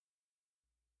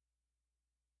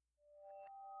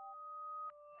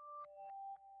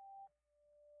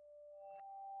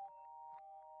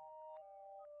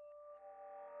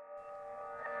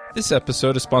This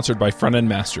episode is sponsored by Front End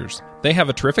Masters. They have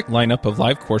a terrific lineup of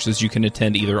live courses you can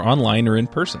attend either online or in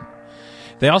person.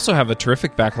 They also have a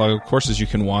terrific backlog of courses you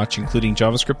can watch, including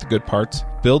JavaScript The Good Parts,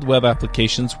 Build Web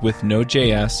Applications with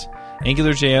Node.js,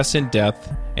 AngularJS in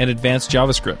Depth, and Advanced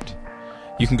JavaScript.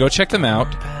 You can go check them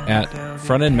out at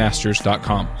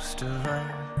frontendmasters.com.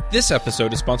 This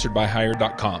episode is sponsored by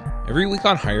Hired.com. Every week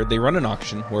on Hired, they run an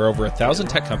auction where over 1,000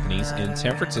 tech companies in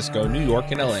San Francisco, New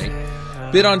York, and LA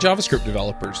bid on JavaScript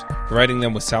developers, providing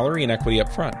them with salary and equity up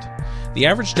front. The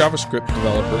average JavaScript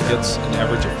developer gets an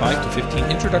average of 5 to 15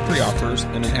 introductory offers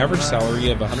and an average salary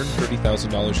of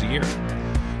 $130,000 a year.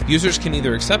 Users can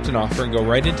either accept an offer and go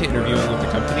right into interviewing with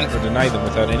the company or deny them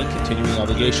without any continuing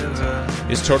obligations.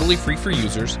 It's totally free for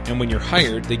users, and when you're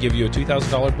hired, they give you a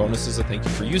 $2,000 bonus as a thank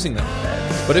you for using them.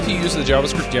 But if you use the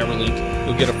JavaScript Jabber link,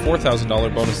 you'll get a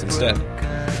 $4,000 bonus instead.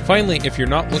 Finally, if you're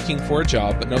not looking for a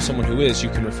job but know someone who is, you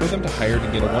can refer them to Hired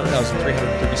and get a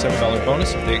 $1,337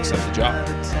 bonus if they accept the job.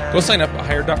 Go sign up at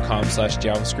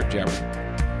hired.com/JavaScriptJabber.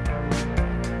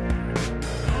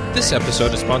 This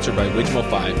episode is sponsored by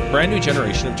Wijmo5, a brand new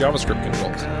generation of JavaScript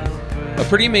controls. A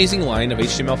pretty amazing line of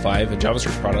HTML5 and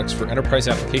JavaScript products for enterprise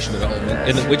application development,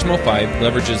 and that Wijmo5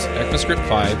 leverages ECMAScript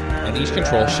 5, and each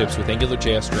control ships with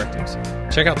AngularJS directives.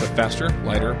 Check out the faster,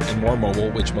 lighter, and more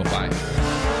mobile Wijmo 5.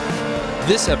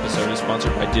 This episode is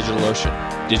sponsored by DigitalOcean.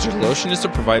 DigitalOcean is the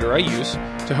provider I use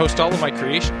to host all of my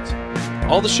creations.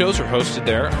 All the shows are hosted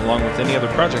there, along with any other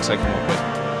projects I come up with.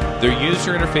 Their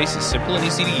user interface is simple and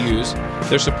easy to use,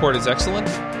 their support is excellent,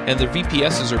 and their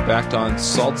VPSs are backed on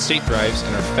solid-state drives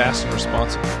and are fast and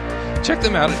responsive. Check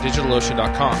them out at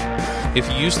DigitalOcean.com.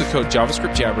 If you use the code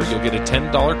JavaScriptJabber, you'll get a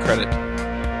 $10 credit.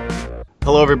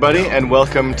 Hello, everybody, and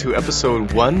welcome to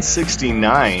episode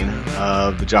 169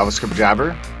 of the JavaScript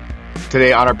Jabber.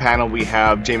 Today on our panel, we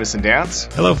have Jameson Dance.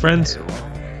 Hello, friends.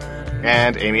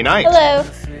 And Amy Knight. Hello.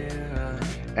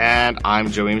 And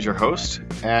I'm Joe Ames, your host.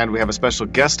 And we have a special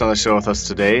guest on the show with us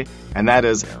today, and that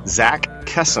is Zach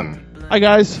Kesson. Hi,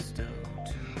 guys.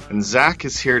 And Zach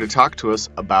is here to talk to us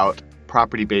about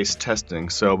property-based testing.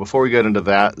 So before we get into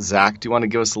that, Zach, do you want to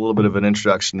give us a little bit of an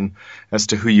introduction as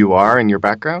to who you are and your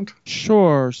background?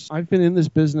 Sure. I've been in this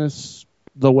business,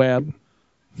 the web,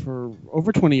 for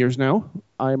over 20 years now.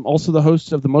 I'm also the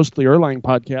host of the Mostly Erlang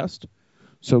podcast,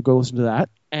 so go listen to that.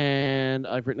 And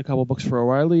I've written a couple books for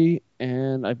O'Reilly,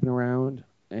 and I've been around,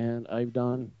 and I've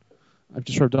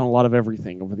just sort of done a lot of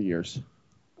everything over the years.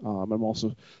 I'm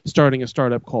also starting a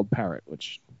startup called Parrot,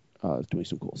 which is doing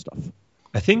some cool stuff.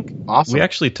 I think Awesome. we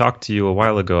actually talked to you a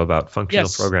while ago about functional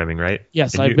Yes. programming, right?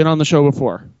 Yes, And I've been on the show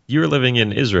before. You were living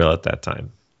in Israel at that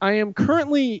time. I am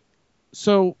currently,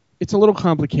 so it's a little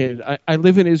complicated. I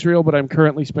live in Israel, but I'm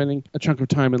currently spending a chunk of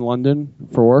time in London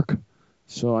for work.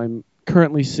 So I'm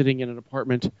currently sitting in an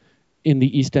apartment in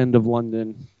the East End of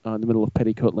London, in the middle of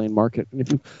Petticoat Lane Market.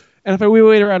 And if we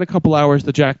wait around a couple hours,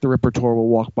 the Jack the Ripper tour will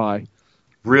walk by.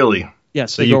 Really?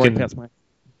 Yes, So they you go right can- past my.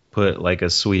 Put like a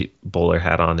sweet bowler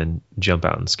hat on and jump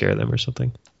out and scare them or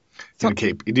something.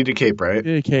 You need a cape,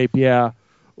 right? Cape, yeah.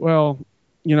 Well,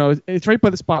 it's right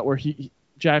by the spot where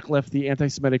Jack left the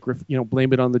anti-Semitic,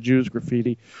 blame it on the Jews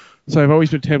graffiti. So I've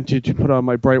always been tempted to put on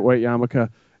my bright white yarmulke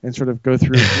and sort of go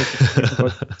through.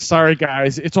 Sorry,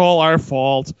 guys, it's all our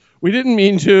fault. We didn't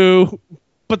mean to,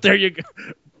 but there you go.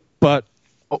 But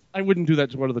I wouldn't do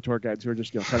that to one of the tour guides who are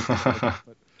just kind of.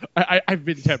 But I've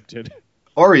been tempted.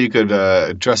 Or you could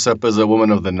dress up as a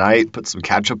woman of the night, put some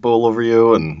ketchup bowl over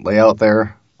you, and lay out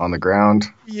there on the ground.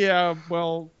 Yeah,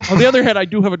 well, on the other hand, I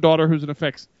do have a daughter who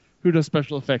does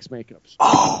special effects makeups.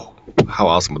 Oh, how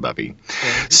awesome would that be?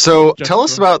 Yeah, So just tell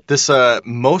us for- about this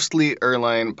Mostly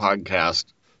Erlang podcast.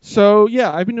 So,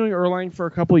 yeah, I've been doing Erlang for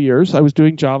a couple of years. I was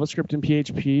doing JavaScript and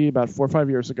PHP about 4 or 5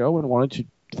 years ago and wanted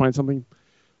to find something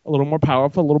a little more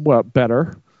powerful, a little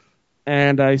better.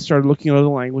 And I started looking at other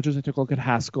languages. I took a look at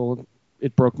Haskell.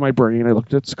 It broke my brain. I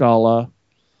looked at Scala.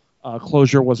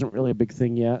 Clojure wasn't really a big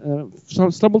thing yet. So I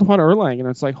stumbled upon Erlang, and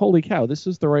it's like, holy cow, this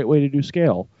is the right way to do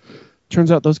scale.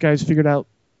 Turns out those guys figured out,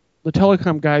 the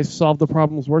telecom guys solved the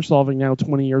problems we're solving now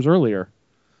 20 years earlier.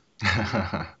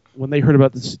 When they heard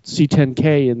about the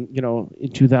C10K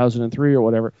in 2003 or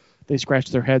whatever, they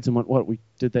scratched their heads and went, what, we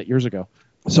did that years ago.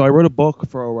 So I wrote a book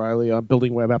for O'Reilly on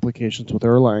building web applications with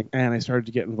Erlang, and I started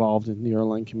to get involved in the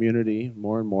Erlang community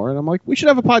more and more, and I'm like, we should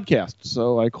have a podcast.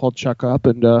 So I called Chuck up,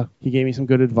 and he gave me some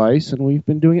good advice, and we've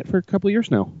been doing it for a couple of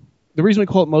years now. The reason we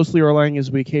call it Mostly Erlang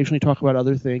is we occasionally talk about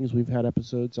other things. We've had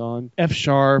episodes on F#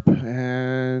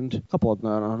 and a couple of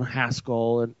them on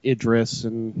Haskell and Idris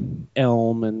and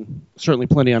Elm, and certainly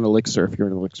plenty on Elixir if you're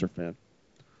an Elixir fan.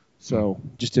 So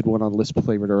just did one on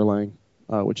Lisp-flavored Erlang.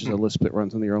 which is a Lisp that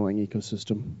runs on the Erlang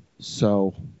ecosystem.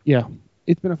 So, yeah,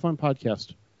 it's been a fun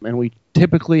podcast. And we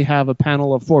typically have a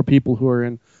panel of 4 people who are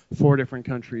in 4 different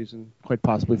countries and quite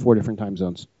possibly 4 different time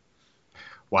zones.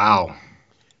 Wow.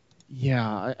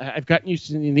 Yeah, I've gotten used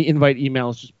to in the invite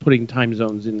emails just putting time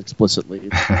zones in explicitly.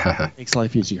 It makes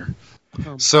life easier.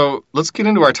 So let's get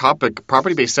into our topic,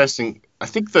 property-based testing. I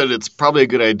think that it's probably a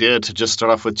good idea to just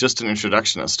start off with just an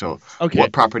introduction as to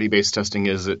what property-based testing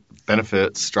is, it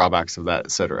benefits, drawbacks of that,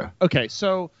 etc. Okay,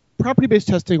 so property-based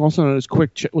testing, also known as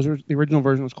Quick Check, the original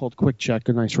version was called Quick Check,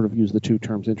 and I sort of use the two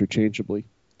terms interchangeably,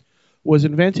 was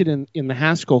invented in the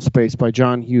Haskell space by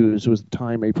John Hughes, who was at the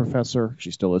time a professor,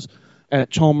 she still is, at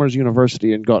Chalmers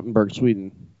University in Gothenburg,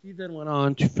 Sweden. He then went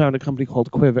on to found a company called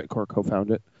Quivik, or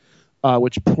co-found it,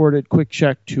 which ported Quick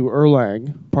Check to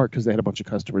Erlang, part because they had a bunch of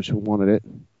customers who wanted it.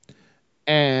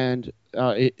 And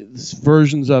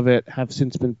versions of it have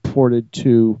since been ported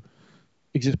to,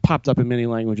 popped up in many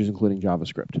languages, including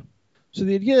JavaScript. So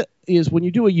the idea is when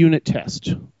you do a unit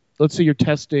test, let's say you're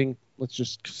testing, let's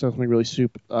just something really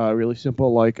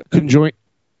simple like conjoint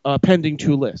appending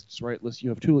 2 lists, right? You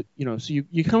have 2, so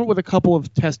you come up with a couple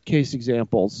of test case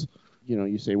examples.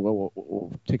 You say, well,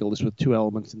 we'll take a list with 2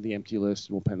 elements in the empty list,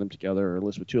 and we'll append them together, or a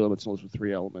list with 2 elements and a list with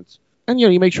 3 elements. And,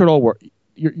 you make sure it all work,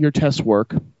 your tests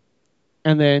work,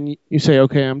 and then you say,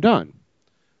 okay, I'm done.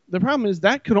 The problem is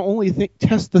that can only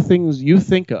test the things you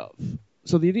think of.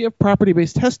 So the idea of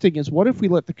property-based testing is, what if we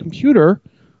let the computer,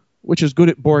 which is good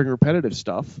at boring repetitive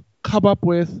stuff, come up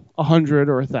with 100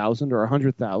 or 1,000 or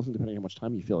 100,000, depending on how much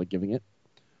time you feel like giving it,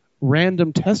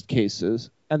 random test cases,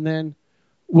 and then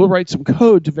we'll write some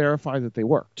code to verify that they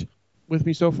worked. With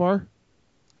me so far?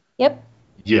 Yep.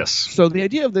 Yes. So the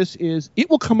idea of this is it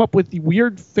will come up with the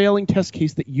weird failing test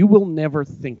case that you will never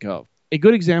think of. A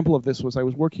good example of this was I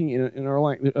was working in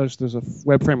Erlang. There's a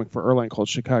web framework for Erlang called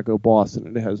Chicago Boss,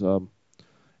 and it has an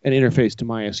interface to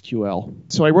MySQL.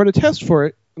 So I wrote a test for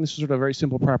it, and this is sort of a very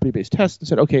simple property-based test, and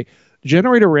said, okay,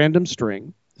 generate a random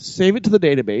string, save it to the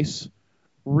database,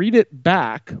 read it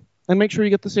back, and make sure you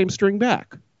get the same string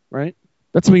back, right?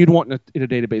 That's something you'd want in a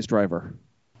database driver.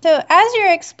 So as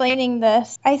you're explaining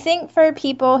this, I think for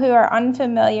people who are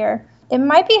unfamiliar, it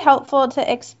might be helpful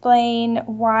to explain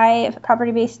why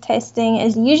property-based testing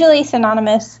is usually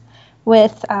synonymous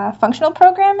with functional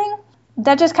programming.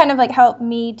 That just kind of helped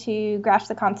me to grasp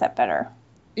the concept better.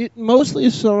 It mostly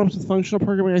is synonymous with functional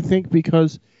programming, I think,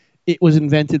 because it was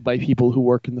invented by people who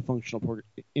work in the functional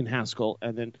in Haskell,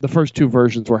 and then the first 2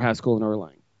 versions were Haskell and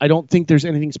Erlang. I don't think there's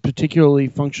anything particularly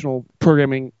functional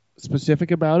programming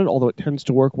specific about it, although it tends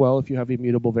to work well if you have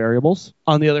immutable variables.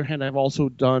 On the other hand,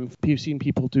 I've seen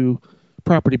people do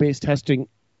property-based testing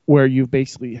where you've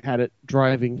basically had it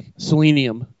driving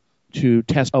Selenium to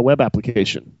test a web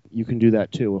application. You can do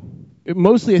that too.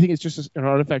 Mostly, I think it's just an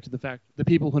artifact of the fact the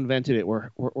people who invented it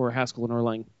were Haskell and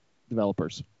Erlang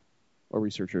developers or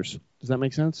researchers. Does that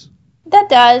make sense? That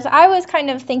does. I was kind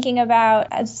of thinking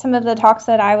about some of the talks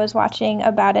that I was watching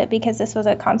about it, because this was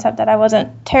a concept that I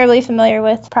wasn't terribly familiar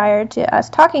with prior to us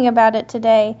talking about it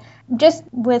today. Just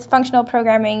with functional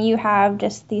programming, you have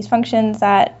just these functions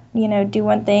that, do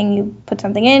one thing, you put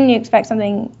something in, you expect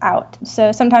something out.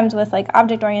 So sometimes with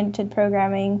object-oriented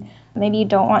programming, maybe you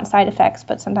don't want side effects,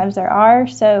 but sometimes there are.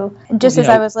 So just as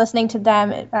I was listening to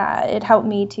them, it helped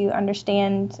me to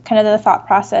understand kind of the thought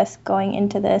process going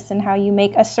into this and how you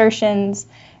make assertions,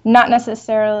 not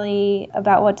necessarily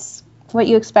about what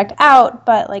you expect out,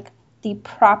 but the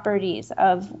properties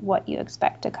of what you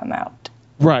expect to come out.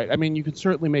 Right. I mean, you can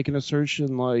certainly make an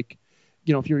assertion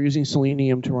if you're using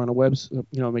Selenium to run a web,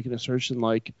 make an assertion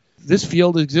like this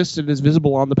field exists and is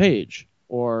visible on the page,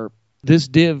 or this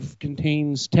div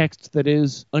contains text that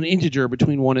is an integer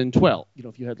between 1 and 12.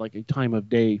 If you had a time of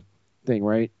day thing,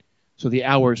 right? So the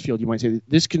hours field, you might say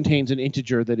this contains an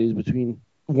integer that is between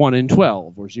 1 and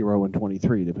 12 or 0 and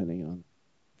 23, depending on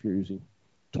if you're using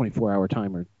 24-hour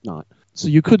time or not. So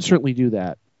you could certainly do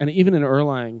that. And even in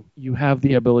Erlang, you have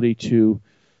the ability to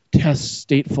test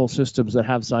stateful systems that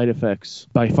have side effects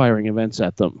by firing events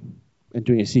at them and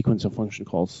doing a sequence of function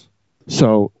calls.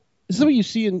 So this is something you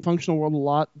see in functional world a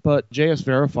lot, but JS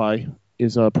Verify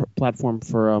is a platform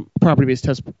for a property-based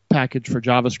test package for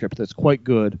JavaScript that's quite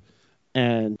good.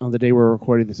 And on the day we're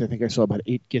recording this, I think I saw about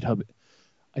 8 GitHub.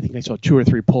 I think I saw 2 or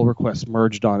 3 pull requests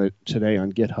merged on it today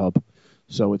on GitHub.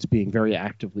 So it's being very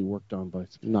actively worked on, but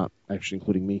not actually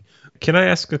including me. Can I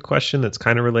ask a question that's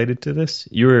kind of related to this?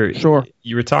 Sure.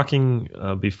 You were talking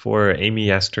before Amy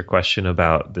asked her question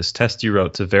about this test you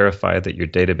wrote to verify that your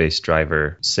database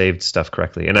driver saved stuff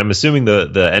correctly. And I'm assuming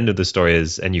the end of the story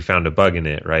is, and you found a bug in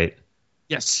it, right?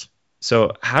 Yes.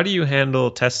 So how do you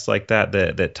handle tests like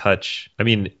that touch? I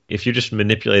mean, if you're just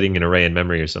manipulating an array in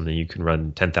memory or something, you can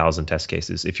run 10,000 test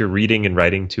cases. If you're reading and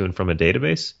writing to and from a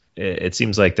database, it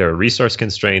seems like there are resource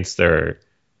constraints, there are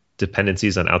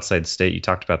dependencies on outside state. You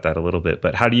talked about that a little bit,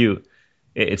 but how do you...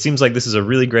 It seems like this is a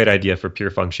really great idea for pure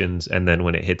functions, and then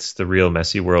when it hits the real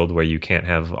messy world where you can't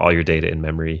have all your data in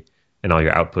memory and all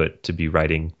your output to be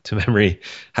writing to memory,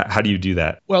 how do you do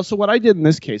that? Well, so what I did in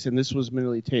this case, and this was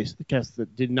mainly the test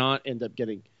that did not end up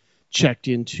getting checked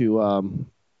into,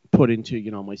 put into,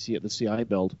 the CI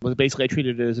build, was basically I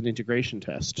treated it as an integration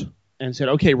test and said,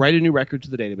 okay, write a new record to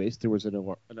the database. There was an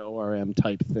ORM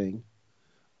type thing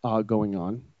going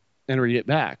on, and read it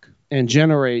back and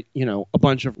generate, a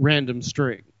bunch of random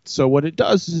string. So what it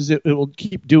does is it will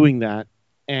keep doing that,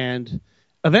 and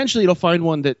eventually it'll find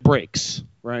one that breaks,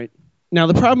 right? Now,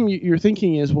 the problem you're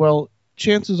thinking is, well,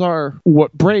 chances are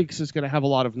what breaks is going to have a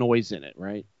lot of noise in it,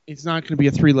 right? It's not going to be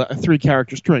a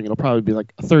three-character string. It'll probably be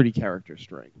like a 30-character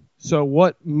string. So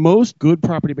what most good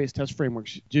property-based test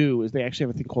frameworks do is they actually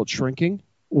have a thing called shrinking,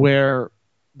 where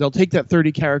they'll take that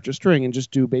 30-character string and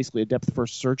just do basically a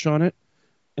depth-first search on it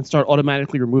and start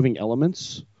automatically removing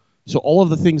elements. So all of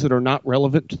the things that are not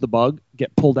relevant to the bug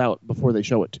get pulled out before they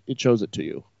show it. It shows it to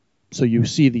you. So you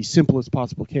see the simplest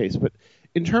possible case. But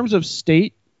in terms of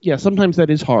state, yeah, sometimes that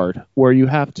is hard, where you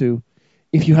have to,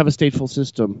 if you have a stateful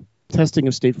system, testing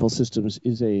of stateful systems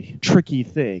is a tricky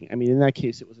thing. I mean, in that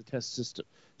case, it was a test system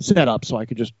set up, so I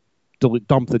could just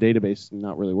dump the database and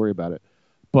not really worry about it.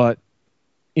 But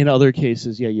in other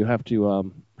cases, yeah, you have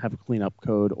to have a cleanup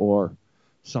code or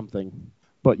something.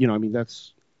 But,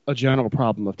 that's a general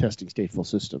problem of testing stateful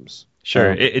systems.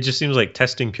 Sure. It just seems like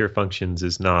testing pure functions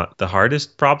is not the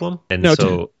hardest problem. And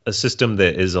so a system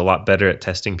that is a lot better at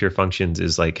testing pure functions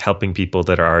is like helping people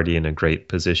that are already in a great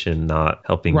position, not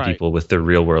helping people with their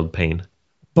real world pain.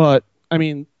 But, I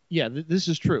mean, yeah, this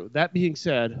is true. That being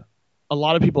said, a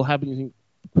lot of people have been using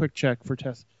Quick Check for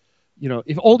tests.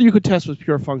 If all you could test was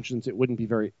pure functions, it would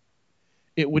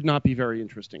not be very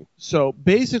interesting. So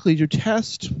basically, you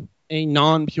test a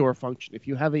non-pure function. If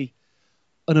you have an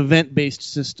event-based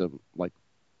system, like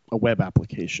a web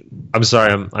application. I'm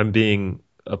sorry, I'm being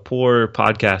a poor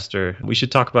podcaster. We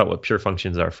should talk about what pure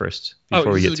functions are first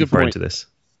before we get too far into this.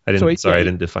 I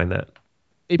didn't define that.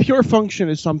 A pure function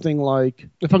is something like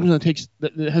a function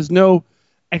that has no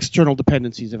external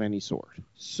dependencies of any sort.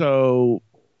 So,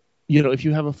 if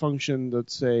you have a function that,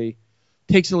 say,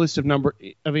 takes a list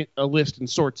and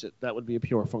sorts it, that would be a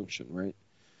pure function, right?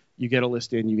 You get a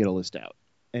list in, you get a list out.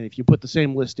 And if you put the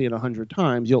same list in 100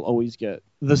 times, you'll always get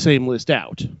the same list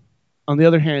out. On the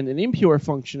other hand, an impure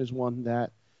function is one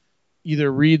that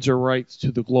either reads or writes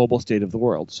to the global state of the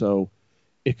world. So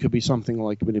it could be something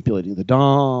like manipulating the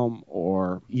DOM,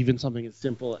 or even something as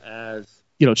simple as,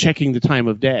 checking the time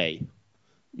of day.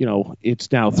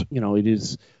 It's now, it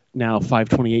is now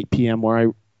 5:28 p.m.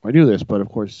 where I do this. But of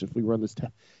course, if we run this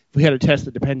test, if we had a test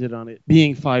that depended on it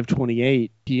being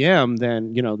 5:28 p.m.,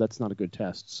 then, that's not a good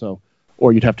test. So,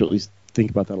 or you'd have to at least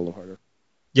think about that a little harder.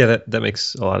 Yeah, that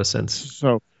makes a lot of sense.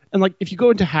 So, and like if you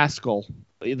go into Haskell,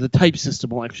 the type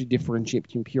system will actually differentiate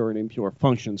between pure and impure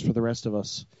functions. For the rest of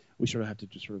us, we sort of have to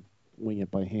just sort of wing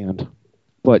it by hand.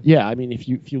 But yeah, I mean, if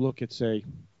you look at, say,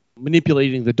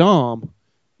 manipulating the DOM,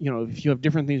 if you have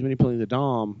different things manipulating the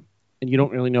DOM and you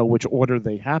don't really know which order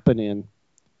they happen in,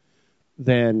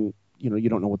 then you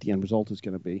don't know what the end result is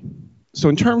going to be. So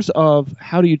in terms of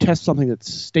how do you test something that's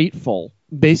stateful,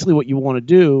 basically what you want to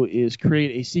do is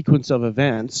create a sequence of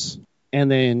events and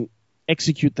then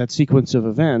execute that sequence of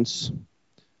events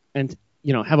and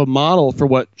have a model for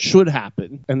what should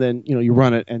happen, and then you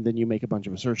run it, and then you make a bunch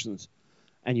of assertions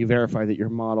and you verify that your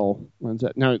model runs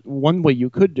that. Now, one way you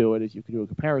could do it is you could do a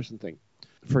comparison thing.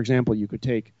 For example, you could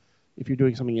take, if you're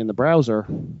doing something in the browser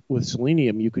with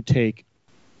Selenium, you could take,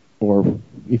 or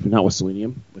if not with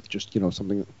Selenium, with just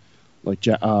something like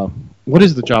what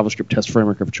is the JavaScript test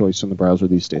framework of choice in the browser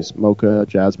these days? Mocha,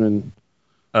 Jasmine?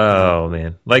 Oh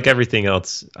man, like everything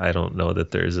else, I don't know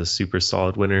that there's a super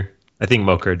solid winner. I think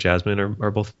Mocha or Jasmine are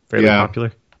both fairly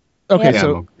popular. Okay, yeah,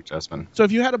 so Mocha or Jasmine. So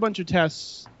if you had a bunch of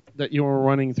tests that you were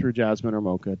running through Jasmine or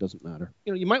Mocha, it doesn't matter.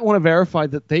 You might want to verify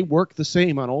that they work the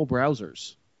same on all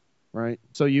browsers, right?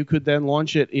 So you could then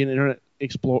launch it in Internet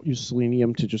Explorer, use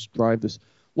Selenium to just drive this.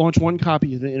 Launch one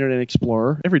copy of the Internet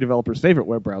Explorer, every developer's favorite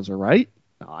web browser, right?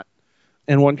 Not.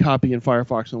 And one copy in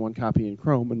Firefox and one copy in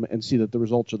Chrome, and see that the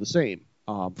results are the same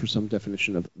for some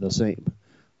definition of the same.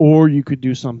 Or you could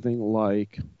do something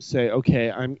like, say,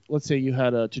 okay, let's say you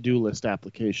had a to-do list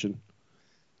application.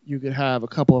 You could have a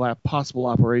couple of possible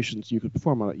operations you could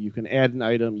perform on it. You can add an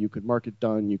item, you could mark it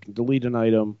done, you can delete an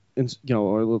item.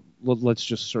 or let's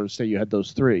just sort of say you had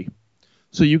those three.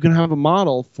 So you can have a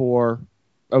model for,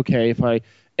 okay, if I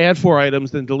add 4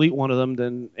 items, then delete one of them,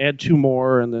 then add 2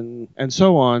 more, and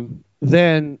so on.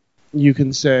 Then you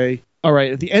can say, all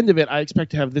right, at the end of it, I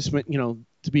expect to have this,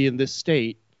 to be in this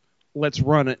state. Let's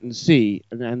run it and see,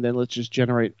 and then let's just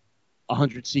generate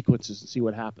 100 sequences and see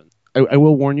what happens. I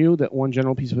will warn you that one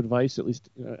general piece of advice, at least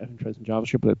I haven't tried in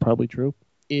JavaScript, but it's probably true,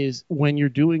 is when you're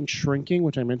doing shrinking,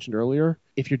 which I mentioned earlier,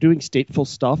 if you're doing stateful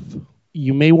stuff,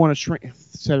 you may want to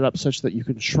set it up such that you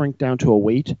can shrink down to a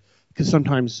weight, because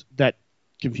sometimes that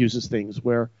confuses things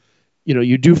where,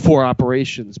 you do 4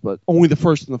 operations, but only the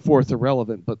first and the fourth are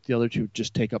relevant, but the other 2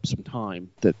 just take up some time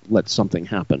that lets something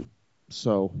happen.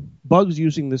 So bugs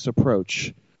using this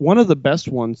approach. One of the best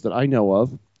ones that I know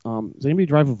of, does anybody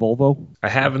drive a Volvo? I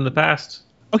have in the past.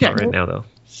 Okay. Not right now, though.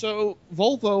 So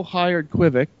Volvo hired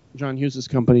Quivik, John Hughes'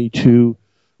 company, to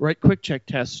write quick check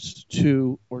tests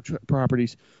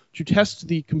properties to test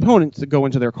the components that go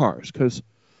into their cars, because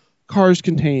cars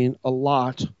contain a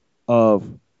lot of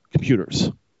computers.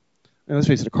 And let's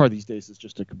face it, a car these days is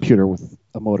just a computer with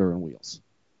a motor and wheels,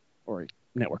 or a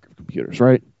network of computers,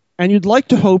 right? And you'd like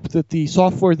to hope that the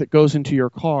software that goes into your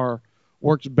car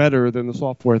works better than the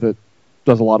software that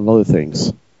does a lot of other things.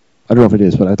 I don't know if it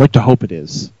is, but I'd like to hope it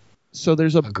is. So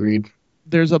Agreed.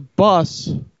 There's a bus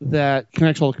that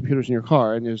connects all the computers in your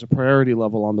car, and there's a priority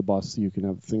level on the bus, so you can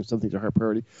have some things are higher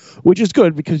priority, which is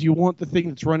good because you want the thing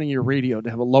that's running your radio to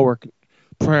have a lower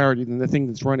priority than the thing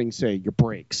that's running, say, your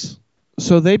brakes.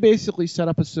 So they basically set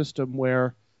up a system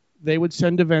where they would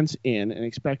send events in and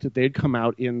expect that they'd come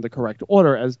out in the correct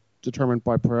order as determined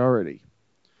by priority.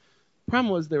 The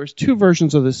problem was there was 2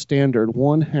 versions of this standard.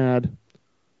 One had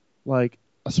like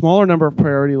a smaller number of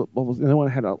priority levels, and the other one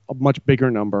had a much bigger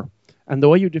number. And the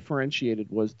way you differentiated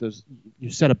was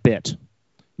you set a bit.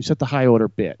 You set the high order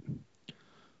bit.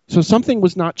 So something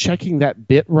was not checking that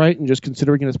bit right and just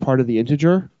considering it as part of the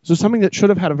integer. So something that should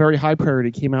have had a very high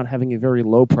priority came out having a very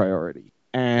low priority.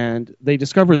 And they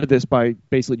discovered this by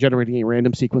basically generating a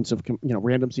random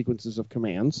sequences of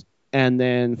commands and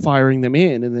then firing them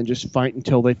in, and then just fight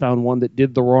until they found one that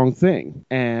did the wrong thing.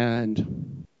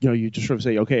 And you just sort of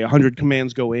say, okay, 100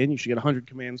 commands go in, you should get 100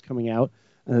 commands coming out.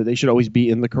 They should always be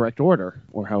in the correct order,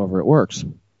 or however it works.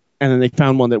 And then they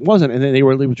found one that wasn't, and then they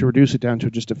were able to reduce it down to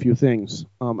just a few things.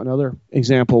 Another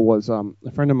example was a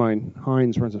friend of mine,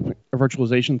 Heinz, runs a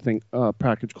virtualization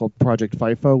package called Project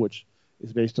FIFO, which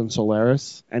is based on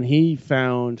Solaris. And he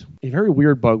found a very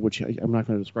weird bug, which I'm not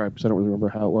going to describe because I don't really remember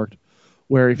how it worked,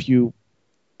 where if you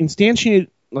created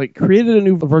a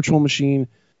new virtual machine,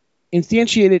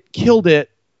 instantiated it, killed it,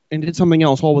 and did something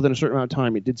else all within a certain amount of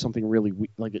time, it did something really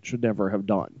like it should never have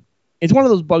done. It's one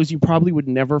of those bugs you probably would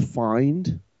never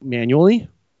find manually,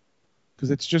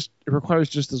 because it requires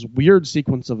just this weird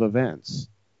sequence of events.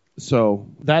 So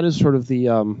that is sort of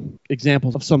the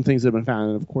examples of some things that have been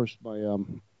found. And of course,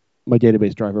 my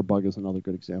database driver bug is another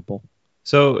good example.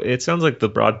 So it sounds like the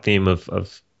broad theme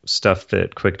of stuff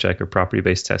that QuickCheck or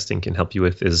property-based testing can help you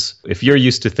with is, if you're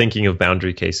used to thinking of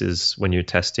boundary cases when you're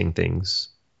testing things,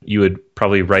 you would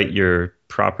probably write your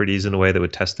properties in a way that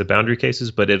would test the boundary cases,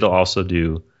 but it'll also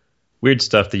do weird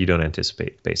stuff that you don't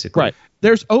anticipate, basically. Right.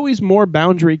 There's always more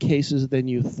boundary cases than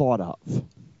you thought of.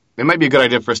 It might be a good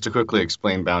idea for us to quickly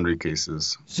explain boundary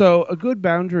cases. So a good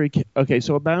boundary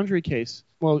a boundary case,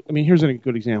 well, here's a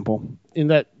good example. In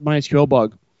that MySQL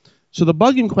bug, so the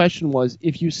bug in question was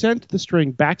if you sent the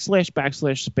string /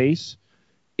 space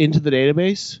into the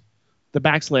database, the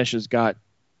backslashes got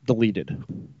deleted.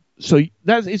 So you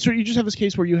just have this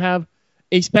case where you have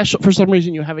for some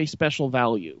reason you have a special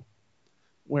value,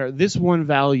 where this one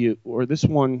value or this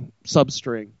one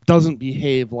substring doesn't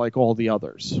behave like all the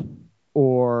others.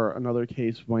 Or another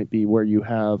case might be where you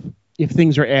have, if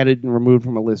things are added and removed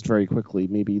from a list very quickly,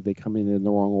 maybe they come in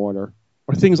the wrong order,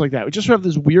 or things like that. We just have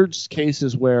these weird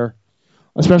cases where,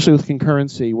 especially with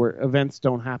concurrency, where events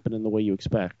don't happen in the way you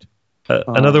expect.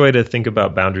 Another way to think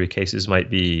about boundary cases might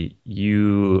be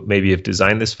you maybe have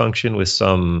designed this function with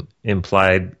some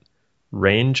implied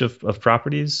range of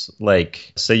properties.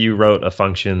 Like, say you wrote a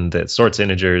function that sorts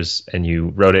integers and you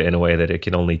wrote it in a way that it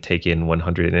can only take in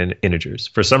 100 integers.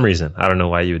 For some reason, I don't know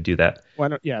why you would do that. I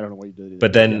don't know why you do that.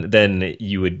 But then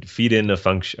you would feed in a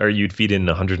function, or you'd feed in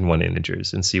 101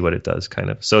 integers and see what it does, kind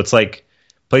of. So it's like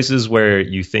places where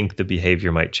you think the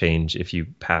behavior might change if you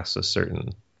pass a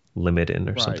certain limit in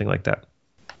or something like that.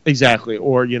 Exactly.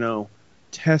 Or,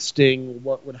 testing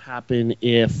what would happen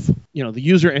if, the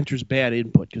user enters bad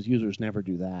input, because users never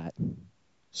do that.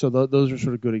 So those are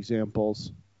sort of good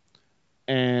examples.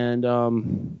 And,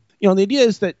 the idea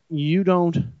is that you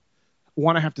don't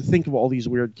want to have to think of all these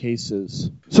weird cases.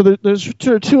 So there's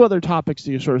two other topics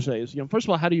that you sort of say is, first of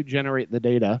all, how do you generate the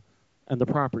data and the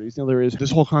properties? There is this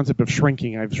whole concept of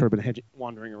shrinking. I've sort of been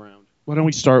wandering around. Why don't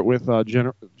we start with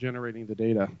generating the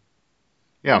data?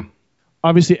 Yeah.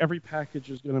 Obviously, every package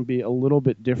is going to be a little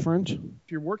bit different.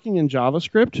 If you're working in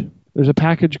JavaScript, there's a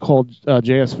package called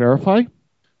JS Verify.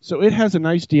 So it has a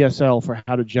nice DSL for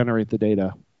how to generate the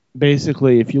data.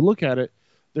 Basically, if you look at it,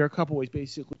 there are a couple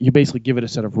ways. You basically give it a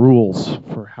set of rules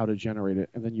for how to generate it,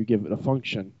 and then you give it a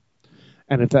function.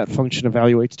 And if that function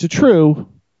evaluates to true,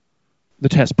 the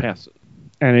test passes.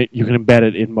 And you can embed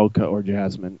it in Mocha or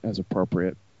Jasmine as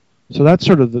appropriate. So that's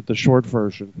sort of the short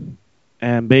version.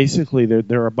 And basically,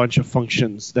 there are a bunch of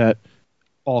functions that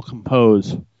all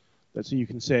compose. So you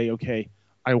can say, okay,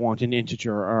 I want an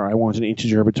integer, or I want an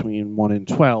integer between 1 and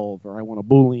 12, or I want a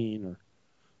Boolean, or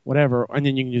whatever. And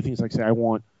then you can do things like say, I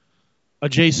want a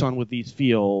JSON with these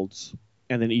fields,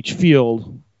 and then each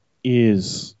field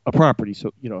is a property,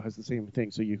 so it has the same thing.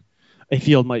 So a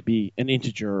field might be an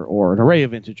integer, or an array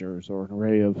of integers, or an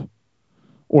array of,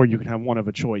 or you can have one of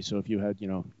a choice. So if you had,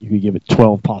 you could give it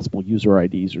 12 possible user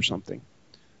IDs or something,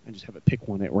 and just have it pick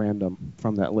one at random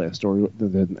from that list,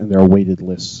 and there are weighted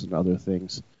lists and other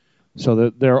things. So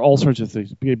there are all sorts of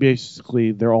things.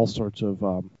 Basically, there are all sorts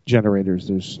of generators.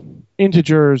 There's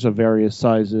integers of various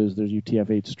sizes. There's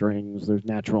UTF-8 strings. There's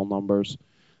natural numbers,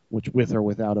 which with or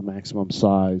without a maximum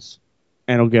size.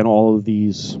 And again, all of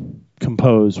these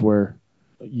compose where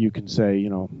you can say,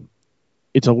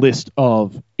 it's a list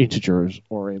of integers,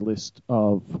 or a list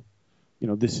of,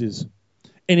 this is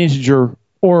an integer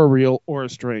or a real or a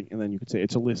string. And then you could say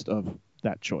it's a list of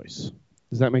that choice.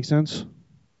 Does that make sense?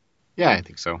 Yeah, I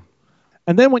think so.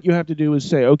 And then what you have to do is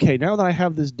say, okay, now that I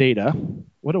have this data,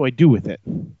 what do I do with it?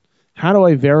 How do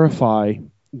I verify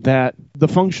that the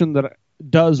function that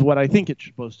does what I think it's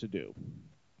supposed to do?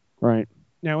 Right?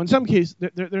 Now, in some cases,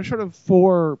 there are sort of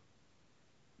four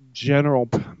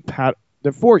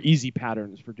easy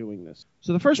patterns for doing this.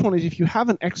 So the first one is if you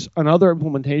have another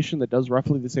implementation that does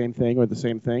roughly the same thing or the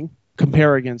same thing,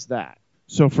 compare against that.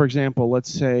 So, for example,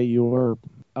 let's say you're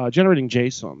generating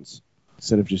JSONs.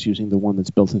 Instead of just using the one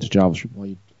that's built into JavaScript. Why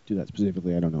you do that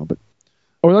specifically, I don't know.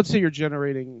 Or let's say you're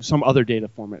generating some other data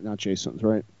format, not JSONs,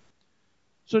 right?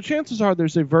 So chances are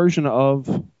there's a version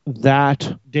of that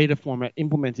data format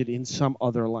implemented in some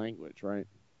other language, right?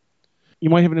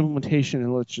 You might have an implementation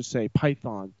in, let's just say,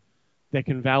 Python that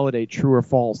can validate true or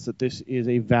false that this is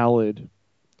a valid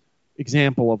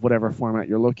example of whatever format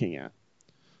you're looking at.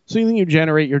 So then you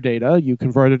generate your data, you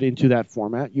convert it into that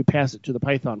format, you pass it to the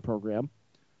Python program,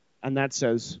 and that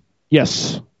says,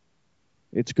 yes,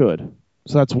 it's good.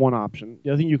 So that's one option. The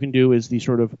other thing you can do is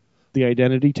the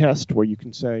identity test, where you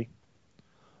can say,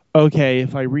 okay,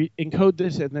 if I encode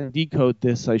this and then decode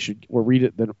this, or read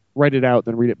it, then write it out,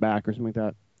 then read it back, or something like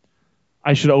that.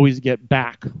 I should always get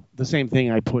back the same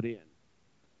thing I put in.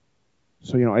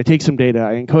 So, I take some data,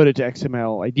 I encode it to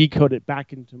XML, I decode it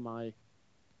back into my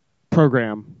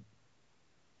program.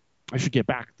 I should get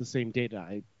back the same data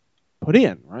I put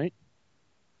in, right?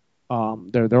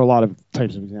 There are a lot of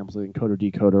types of examples, like encoder,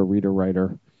 decoder, reader,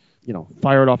 writer.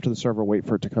 Fire it off to the server, wait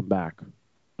for it to come back.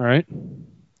 All right?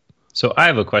 So I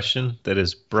have a question that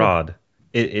is broad.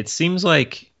 Sure. It seems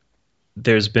like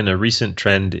there's been a recent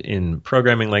trend in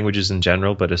programming languages in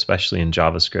general, but especially in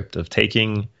JavaScript, of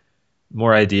taking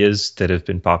more ideas that have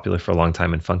been popular for a long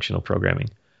time in functional programming,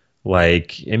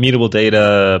 like immutable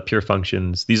data, pure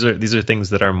functions. These are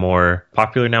things that are more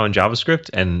popular now in JavaScript,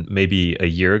 and maybe a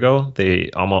year ago,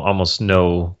 they almost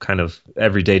no kind of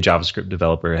everyday JavaScript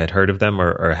developer had heard of them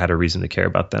or had a reason to care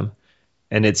about them.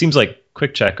 And it seems like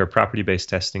quick check or property-based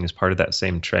testing is part of that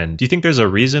same trend. Do you think there's a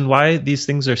reason why these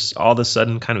things are all of a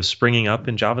sudden kind of springing up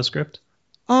in JavaScript?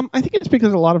 I think it's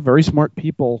because a lot of very smart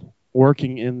people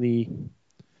working in the,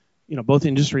 both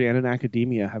industry and in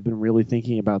academia have been really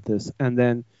thinking about this. And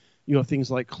then you have things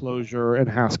like Clojure and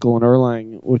Haskell and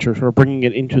Erlang, which are sort of bringing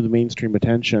it into the mainstream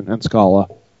attention, and Scala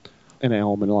and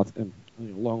Elm and a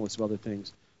long list of other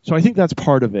things. So I think that's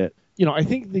part of it. I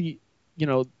think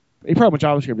a problem with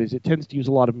JavaScript is it tends to use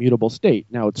a lot of mutable state.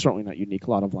 Now, it's certainly not unique.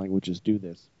 A lot of languages do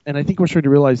this. And I think we're starting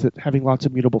to realize that having lots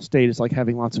of mutable state is like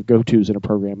having lots of go-tos in a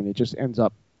program, and it just ends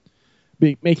up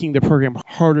making the program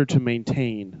harder to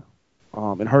maintain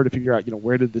and harder to figure out,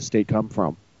 where did this state come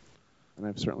from? And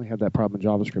I've certainly had that problem in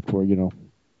JavaScript where,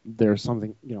 there's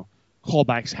something,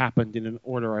 callbacks happened in an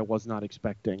order I was not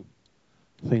expecting.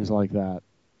 Things like that.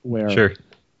 Where sure.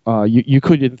 You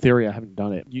could, in theory, I haven't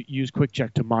done it, use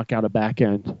QuickCheck to mock out a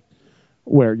backend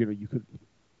where, you could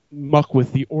muck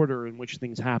with the order in which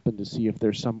things happen to see if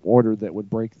there's some order that would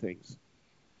break things.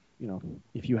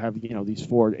 if you have, these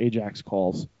 4 AJAX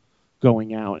calls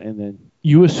going out, and then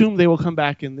you assume they will come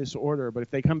back in this order, but if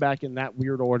they come back in that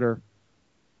weird order,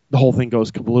 the whole thing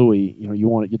goes kablooey.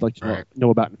 You'd like to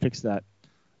know about and fix that.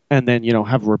 And then,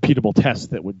 have a repeatable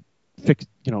test that would fix,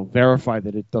 verify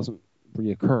that it doesn't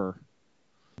reoccur.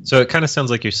 So it kind of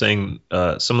sounds like you're saying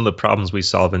some of the problems we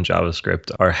solve in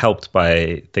JavaScript are helped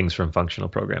by things from functional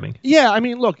programming. Yeah, I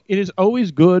mean, look, it is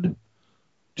always good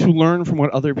to learn from what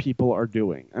other people are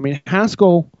doing. I mean,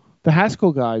 the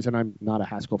Haskell guys, and I'm not a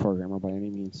Haskell programmer by any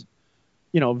means,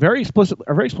 are very explicit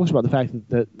about the fact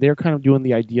that they're kind of doing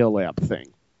the idea lab thing.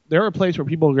 They're a place where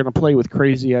people are going to play with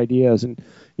crazy ideas and,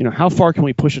 how far can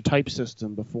we push a type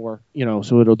system before,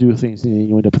 so it'll do things, and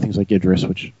you end up with things like Idris,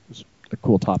 which is a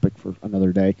cool topic for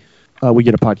another day. We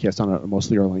get a podcast on it,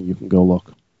 mostly Erlang. You can go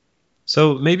look.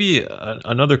 So maybe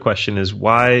another question is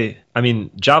why,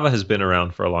 Java has been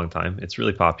around for a long time. It's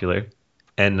really popular.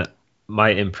 And my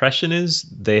impression is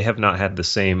they have not had the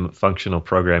same functional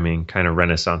programming kind of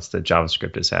renaissance that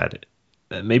JavaScript has had.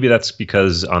 Maybe that's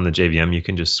because on the JVM you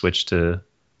can just switch to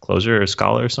Clojure or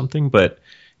Scala or something, but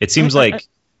it seems like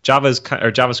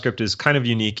JavaScript is kind of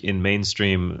unique in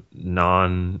mainstream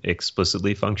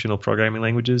non-explicitly functional programming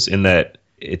languages in that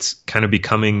it's kind of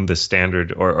becoming the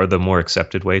standard or the more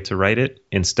accepted way to write it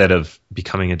instead of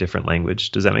becoming a different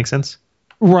language. Does that make sense?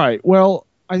 Right. Well,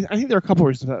 I think there are a couple of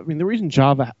reasons for that. I mean, the reason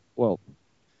Java, or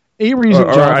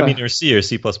C or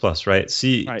C++, right?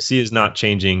 C is not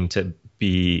changing to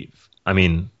be,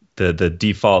 the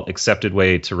default accepted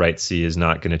way to write C is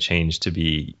not going to change to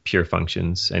be pure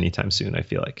functions anytime soon, I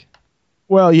feel like.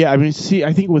 Well, yeah, I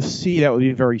think with C that would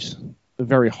be very,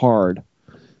 very hard.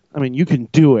 You can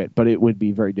do it, but it would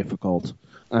be very difficult.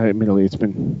 Admittedly, it's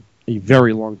been a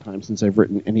very long time since I've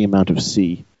written any amount of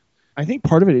C. I think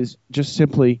part of it is just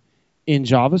simply in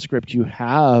JavaScript, you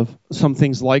have some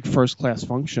things like first-class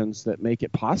functions that make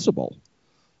it possible.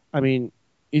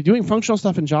 Doing functional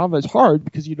stuff in Java is hard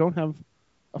because you don't have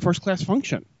a first-class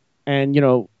function. And,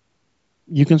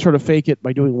 you can sort of fake it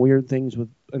by doing weird things with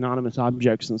anonymous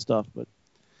objects and stuff. But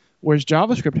whereas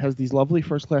JavaScript has these lovely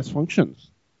first-class functions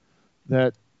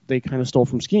that they kind of stole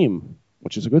from Scheme,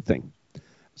 which is a good thing.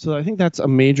 So I think that's a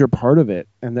major part of it,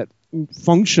 and that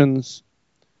functions,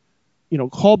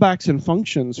 callbacks and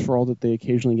functions, for all that they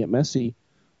occasionally get messy,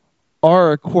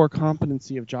 are a core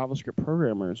competency of JavaScript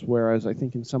programmers, whereas I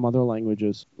think in some other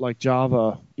languages, like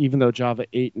Java, even though Java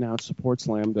 8 now supports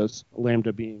lambdas,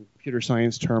 lambda being a computer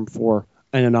science term for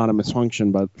an anonymous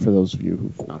function, but for those of you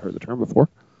who've not heard the term before,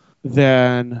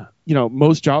 then,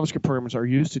 most JavaScript programmers are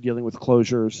used to dealing with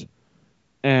closures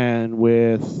and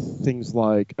with things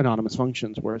like anonymous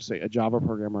functions, whereas, say, a Java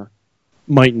programmer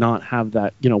might not have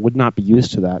that, would not be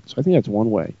used to that. So I think that's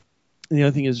one way. And the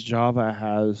other thing is Java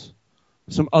has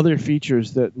some other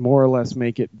features that more or less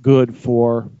make it good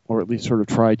for, or at least sort of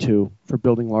try to, for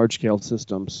building large-scale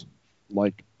systems,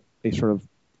 like a sort of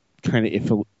kind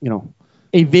of,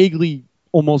 a vaguely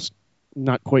almost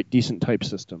not quite decent type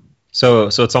system. So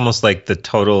it's almost like the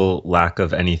total lack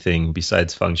of anything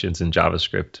besides functions in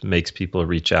JavaScript makes people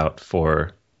reach out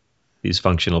for these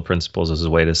functional principles as a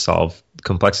way to solve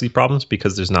complexity problems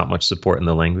because there's not much support in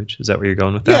the language. Is that where you're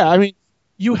going with that? Yeah,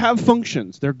 you have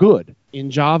functions. They're good. In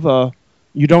Java,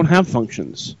 you don't have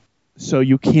functions, so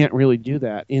you can't really do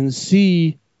that. In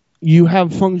C, you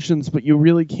have functions, but you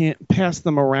really can't pass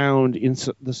them around in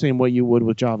the same way you would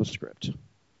with JavaScript.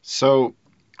 So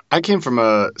I came from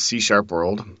a C#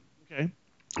 world.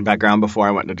 Background before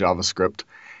I went into JavaScript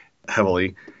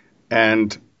heavily.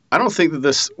 And I don't think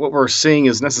that what we're seeing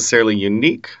is necessarily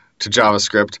unique to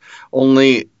JavaScript,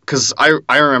 only because I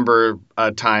remember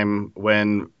a time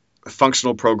when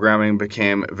functional programming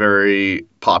became very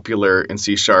popular in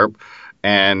C#,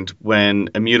 and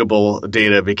when immutable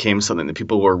data became something that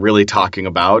people were really talking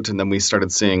about, and then we started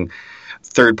seeing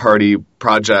third-party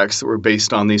projects that were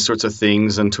based on these sorts of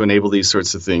things and to enable these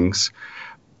sorts of things.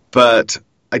 But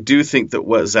I do think that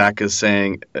what Zach is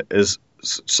saying is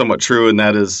somewhat true, and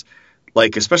that is,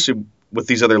 especially with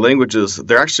these other languages,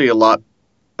 they're actually a lot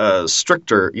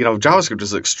stricter. JavaScript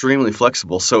is extremely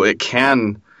flexible, so it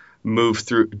can move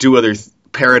through, do other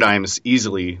paradigms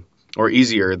easily or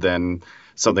easier than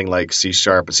something like C#.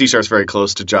 C# is very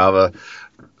close to Java,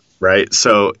 right?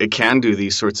 So it can do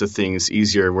these sorts of things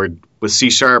easier, where with C#,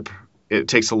 it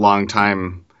takes a long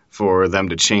time for them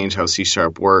to change how C#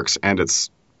 works, and it's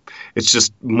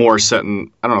just more set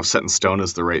in, I don't know if set in stone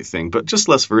is the right thing, but just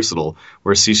less versatile,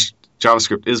 where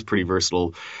JavaScript is pretty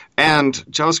versatile. And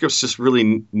JavaScript's just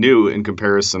really new in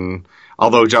comparison.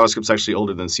 Although JavaScript's actually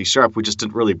older than C#, we just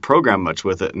didn't really program much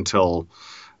with it until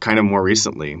kind of more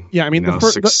recently. Yeah,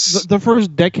 the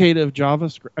first decade of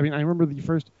JavaScript, I remember the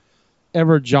first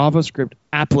ever JavaScript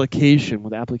application,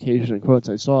 with application in quotes,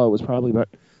 I saw was probably about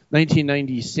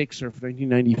 1996 or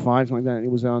 1995, something like that.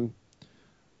 It was on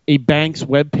a bank's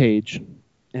webpage,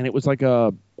 and it was like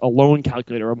a loan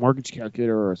calculator, a mortgage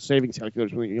calculator, or a savings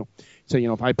calculator. So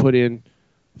if I put in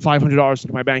 $500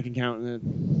 into my bank account and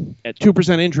then at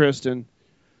 2% interest, and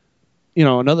put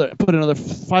another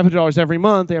 $500 every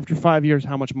month after 5 years,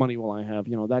 how much money will I have?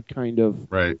 That kind of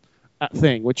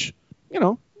thing, which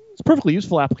it's a perfectly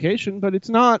useful application, but it's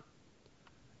not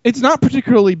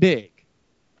particularly big.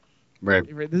 Right.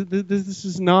 This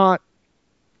is not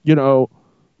Gmail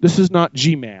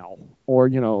or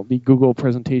the Google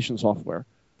presentation software,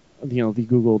 the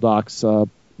Google Docs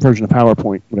version of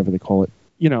PowerPoint, whatever they call it.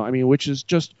 Which is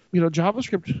just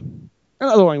JavaScript and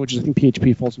other languages. I think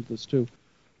PHP falls into this too.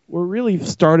 We're really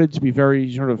started to be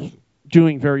very sort of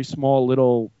doing very small,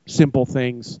 little, simple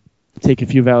things. Take a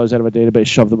few values out of a database,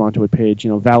 shove them onto a page.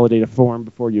 Validate a form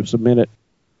before you submit it.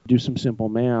 Do some simple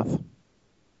math.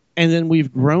 And then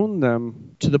we've grown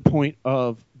them to the point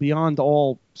of beyond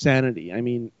all sanity. I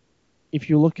mean, if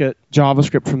you look at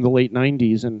JavaScript from the late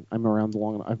 90s, and I've been around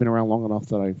long enough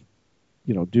that I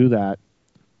do that,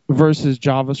 versus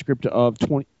JavaScript of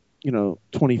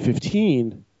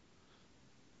 2015,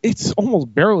 it's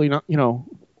almost barely not,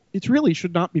 it really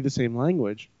should not be the same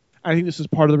language. I think this is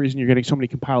part of the reason you're getting so many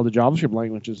compiled to JavaScript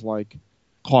languages like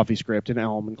CoffeeScript and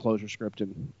Elm and ClojureScript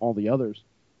and all the others,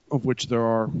 of which there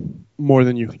are more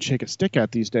than you can shake a stick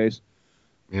at these days.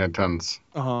 Yeah, tons.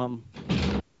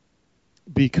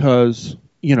 Because,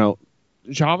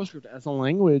 JavaScript as a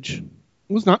language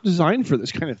was not designed for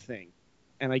this kind of thing.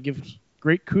 And I give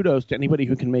great kudos to anybody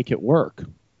who can make it work.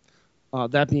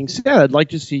 That being said, I'd like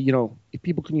to see, if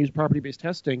people can use property-based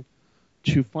testing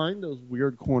to find those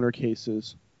weird corner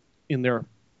cases in their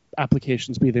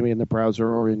applications, be they in the browser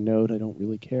or in Node, I don't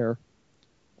really care,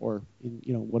 or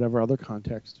in whatever other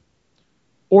context.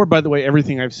 Or, by the way,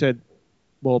 everything I've said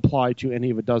will apply to any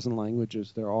of a dozen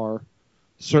languages. There are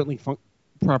certainly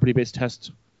property-based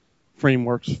test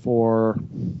frameworks for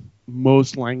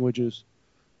most languages.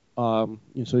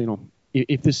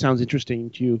 If this sounds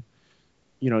interesting to you,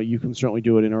 you can certainly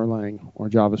do it in Erlang or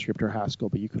JavaScript or Haskell,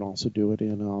 but you can also do it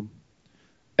in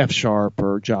F#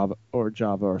 or Java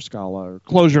or Scala or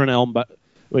Clojure and Elm, but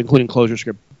including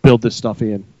ClojureScript. Build this stuff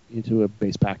into a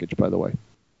base package, by the way.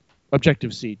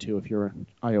 Objective-C, too, if you're an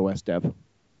iOS dev.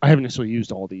 I haven't necessarily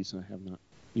used all these. I have not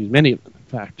used many of them, in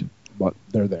fact, but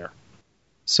they're there.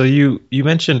 So you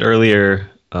mentioned earlier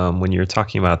when you were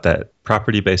talking about that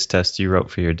property-based test you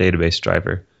wrote for your database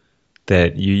driver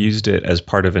that you used it as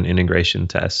part of an integration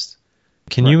test.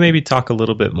 Can you maybe talk a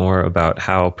little bit more about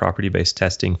how property-based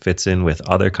testing fits in with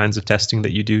other kinds of testing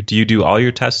that you do? Do you do all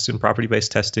your tests in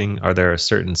property-based testing? Are there a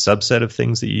certain subset of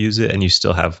things that you use it, and you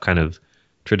still have kind of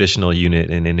traditional unit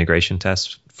and integration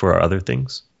tests for other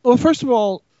things? Well, first of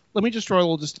all, let me just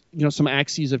draw some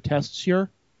axes of tests here.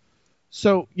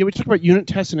 So we talk about unit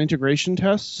tests and integration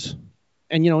tests.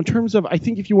 And, in terms of, I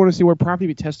think if you want to see where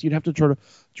property-based tests, you'd have to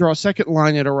draw a second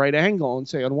line at a right angle and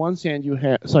say on one side you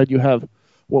have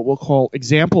what we'll call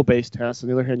example-based tests. On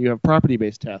the other hand, you have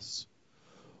property-based tests,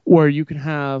 where you can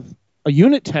have a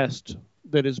unit test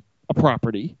that is a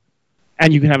property,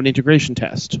 and you can have an integration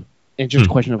test. And it's just a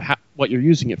question of what you're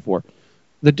using it for.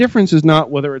 The difference is not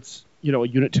whether it's a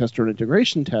unit test or an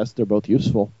integration test. They're both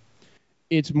useful.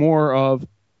 It's more of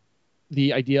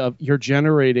the idea of you're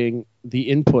generating the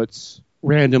inputs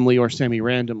randomly or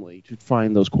semi-randomly to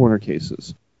find those corner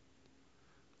cases.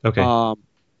 Okay.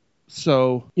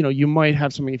 So, you might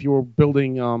have something, if you were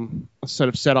building a set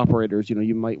of set operators,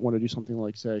 you might want to do something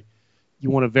like, say, you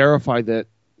want to verify that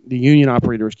the union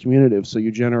operator is commutative. So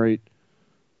you generate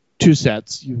two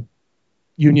sets, you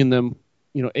union them,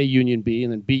 A union B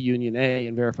and then B union A,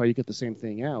 and verify you get the same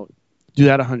thing out. Do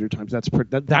that 100 times.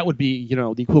 That would be,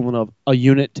 the equivalent of a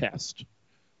unit test,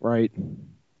 right?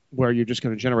 Where you're just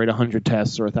going to generate 100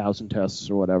 tests or 1,000 tests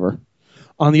or whatever.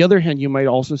 On the other hand, you might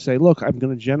also say, look, I'm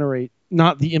going to generate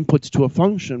not the inputs to a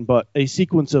function, but a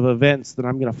sequence of events that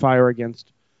I'm going to fire against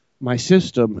my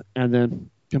system and then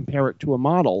compare it to a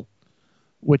model,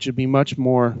 which would be much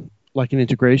more like an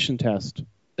integration test.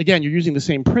 Again, you're using the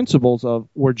same principles of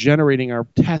we're generating our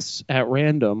tests at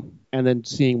random and then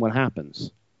seeing what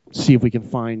happens. See if we can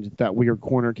find that weird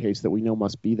corner case that we know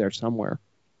must be there somewhere.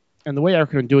 And the way I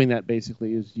recommend doing that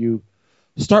basically is you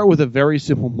start with a very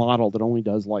simple model that only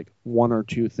does like one or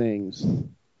two things.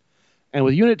 And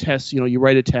with unit tests, you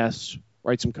write a test,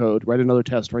 write some code, write another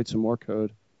test, write some more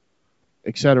code,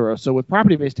 etc. So with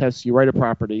property-based tests, you write a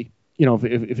property.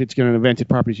 If it's going to event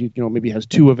properties, maybe it has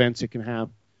two events it can have.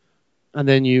 And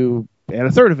then you add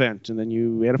a third event, and then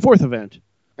you add a fourth event.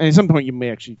 And at some point, you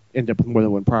may actually end up with more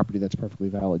than one property that's perfectly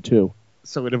valid, too.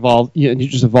 So it evolved, and you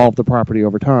just evolve the property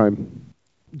over time.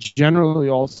 Generally,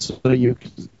 also, you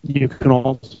can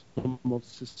also,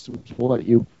 most systems will let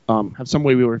you have some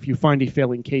way where if you find a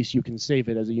failing case, you can save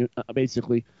it as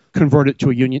basically convert it to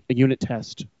a unit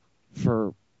test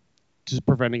to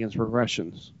prevent against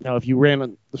regressions. Now, if you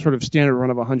ran the sort of standard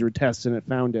run of 100 tests and it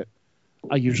found it,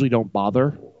 I usually don't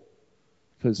bother,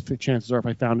 because chances are if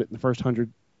I found it in the first 100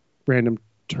 random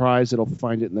tries, it'll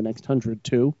find it in the next 100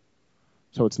 too.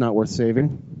 So it's not worth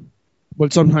saving.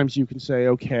 But sometimes you can say,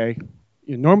 okay,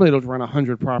 normally it'll run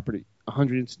 100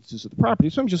 instances of the property.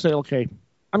 So I'm just saying, okay,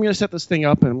 I'm going to set this thing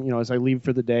up, and as I leave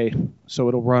for the day, so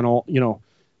it'll run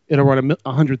it'll run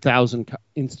 100,000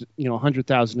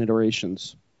 100,000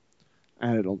 iterations,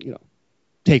 and it'll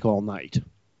take all night,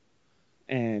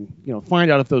 and find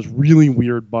out if those really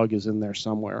weird bug is in there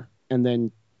somewhere, and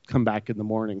then come back in the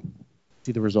morning,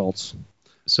 see the results.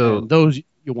 So and those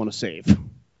you want to save.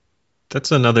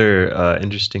 That's another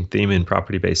interesting theme in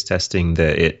property-based testing,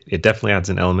 that it definitely adds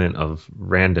an element of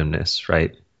randomness,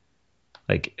 right?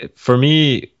 Like, for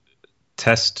me,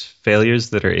 test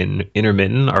failures that are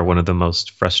intermittent are one of the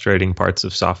most frustrating parts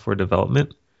of software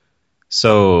development.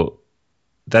 So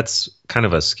that's kind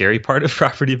of a scary part of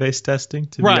property-based testing,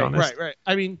 to be honest. Right.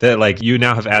 I mean, that you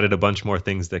now have added a bunch more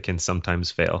things that can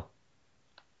sometimes fail.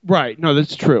 Right. No,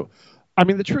 that's true. I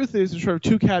mean, the truth is there's sort of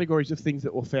two categories of things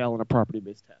that will fail in a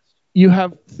property-based test. You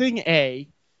have thing A,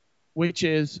 which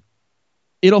is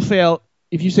it'll fail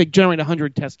if you say generate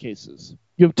 100 test cases.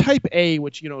 You have type A,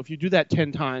 which, if you do that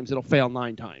 10 times, it'll fail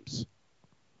 9 times.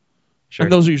 Sure.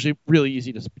 And those are usually really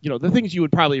easy to, the things you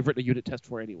would probably have written a unit test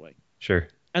for anyway. Sure.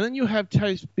 And then you have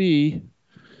type B,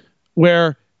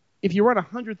 where if you run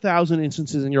 100,000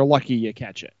 instances and you're lucky, you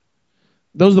catch it.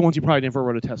 Those are the ones you probably never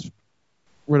would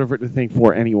have written a thing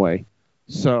for anyway.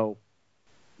 So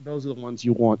those are the ones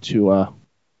you want to,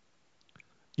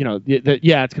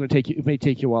 it's going to take you. It may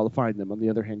take you a while to find them. On the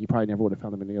other hand, you probably never would have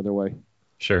found them any other way.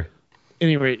 Sure.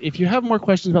 Anyway, if you have more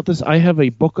questions about this, I have a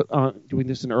book doing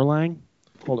this in Erlang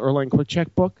called Erlang Quick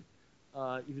Check Book.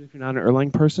 Even if you're not an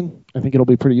Erlang person, I think it'll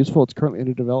be pretty useful. It's currently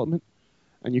under development,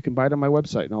 and you can buy it on my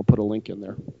website, and I'll put a link in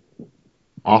there.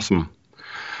 Awesome.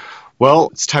 Well,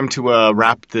 it's time to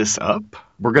wrap this up.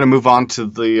 We're going to move on to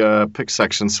the pick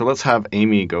section, so let's have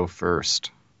Amy go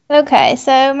first. Okay,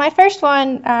 so my first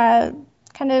one,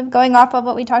 kind of going off of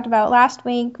what we talked about last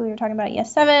week, we were talking about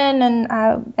ES7, and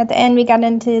at the end we got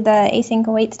into the async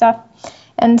await stuff.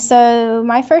 And so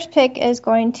my first pick is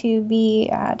going to be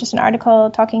just an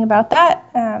article talking about that.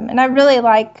 And I really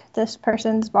like this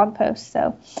person's blog post.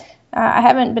 So I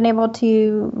haven't been able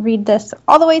to read this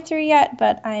all the way through yet,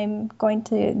 but I'm going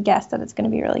to guess that it's going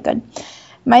to be really good.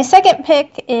 My second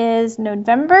pick is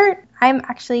November. I'm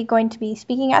actually going to be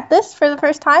speaking at this for the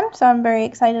first time, so I'm very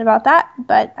excited about that.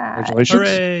 But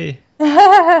congratulations.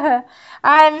 Hooray!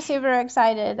 I'm super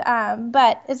excited.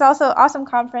 But it's also an awesome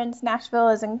conference. Nashville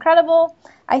is incredible.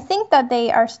 I think that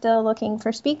they are still looking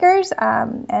for speakers.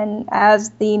 And as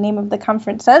the name of the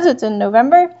conference says, it's in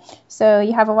November. So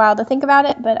you have a while to think about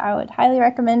it, but I would highly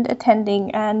recommend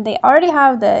attending. And they already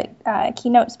have the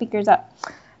keynote speakers up.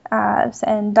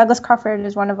 And Douglas Crawford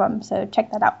is one of them. So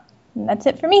check that out. And that's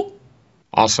it for me.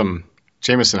 Awesome.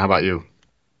 Jameson, how about you?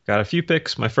 Got a few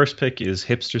picks. My first pick is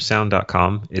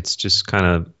hipstersound.com. It's just kind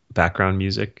of background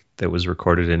music that was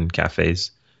recorded in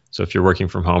cafes. So if you're working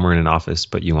from home or in an office,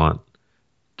 but you want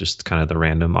just kind of the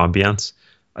random ambiance,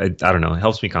 I don't know. It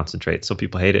helps me concentrate. Some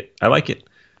people hate it. I like it.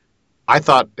 I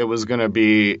thought it was going to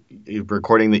be a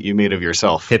recording that you made of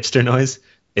yourself. Hipster noise.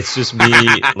 It's just me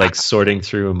sorting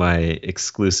through my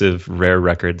exclusive rare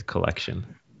record collection.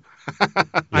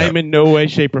 I am in no way,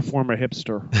 shape, or form a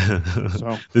hipster.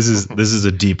 So. This is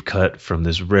a deep cut from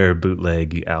this rare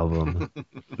bootleg album.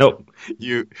 Nope.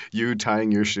 You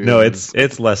tying your shoes. No,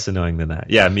 it's less annoying than that.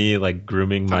 Yeah, me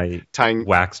grooming my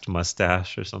waxed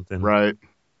mustache or something. Right.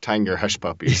 Tying your hush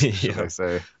puppies, should I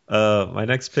say. My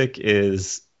next pick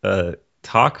is a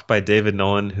talk by David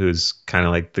Nolan, who's kind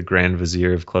of like the grand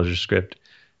vizier of ClojureScript.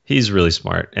 He's really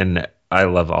smart, and I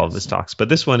love all of his talks, but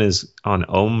this one is on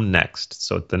Om Next,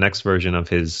 so the next version of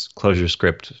his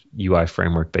ClojureScript UI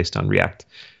framework based on React.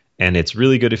 And it's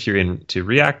really good if you're into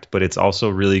React, but it's also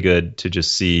really good to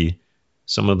just see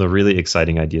some of the really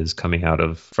exciting ideas coming out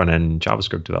of front-end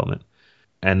JavaScript development.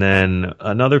 And then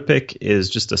another pick is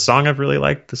just a song I've really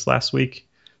liked this last week.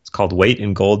 It's called Weight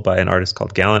in Gold by an artist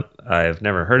called Gallant. I've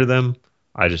never heard of them.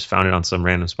 I just found it on some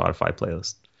random Spotify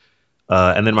playlist.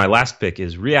 And then my last pick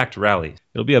is React Rally.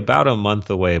 It'll be about a month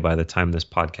away by the time this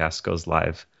podcast goes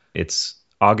live. It's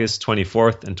August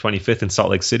 24th and 25th in Salt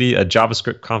Lake City, a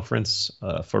JavaScript conference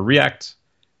for React.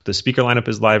 The speaker lineup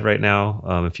is live right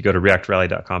now. If you go to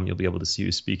reactrally.com, you'll be able to see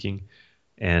who's speaking.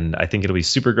 And I think it'll be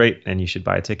super great, and you should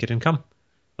buy a ticket and come.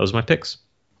 Those are my picks.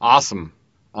 Awesome.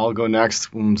 I'll go next.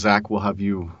 Zach, we'll have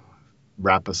you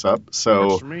wrap us up.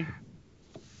 So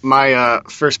my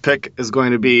first pick is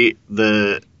going to be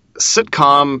the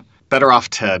sitcom Better Off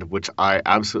Ted, which I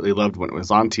absolutely loved when it was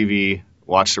on TV.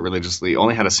 Watched it religiously.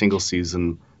 Only had a single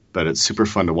season, but it's super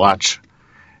fun to watch.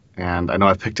 And I know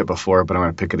I've picked it before, but I'm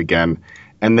going to pick it again.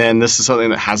 And then this is something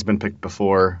that has been picked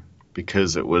before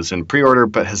because it was in pre-order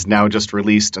but has now just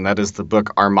released, and that is the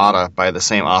book Armada by the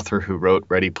same author who wrote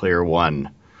Ready Player One.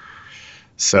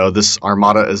 So this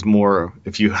Armada is more,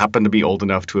 if you happen to be old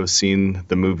enough to have seen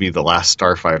the movie The Last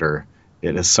Starfighter,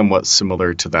 it is somewhat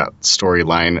similar to that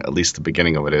storyline, at least the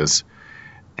beginning of it is.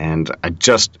 And it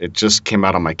just came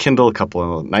out on my Kindle a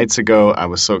couple of nights ago. I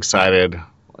was so excited.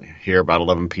 Here about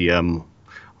 11 p.m.,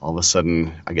 all of a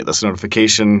sudden I get this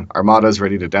notification, Armada is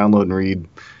ready to download and read.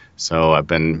 So I've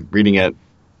been reading it,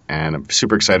 and I'm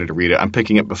super excited to read it. I'm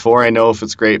picking it before I know if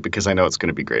it's great because I know it's going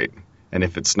to be great. And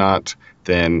if it's not,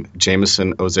 then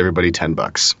Jameson owes everybody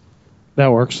 $10.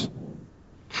 That works.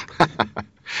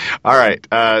 All right,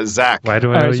 Zach. Why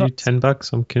do I owe you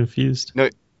 $10? I'm confused. No,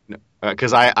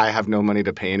 because I have no money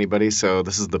to pay anybody, so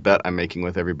this is the bet I'm making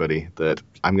with everybody, that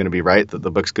I'm going to be right, that the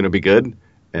book's going to be good.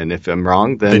 And if I'm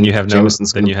wrong, then you have no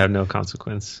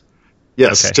consequence.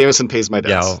 Yes, okay. Jameson pays my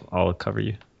debts. Yeah, I'll cover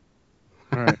you.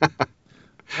 All right.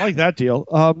 I like that deal.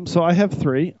 So I have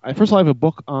three. First of all, I have a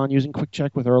book on using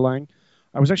QuickCheck with Erlang.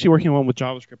 I was actually working on one with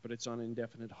JavaScript, but it's on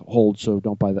indefinite hold, so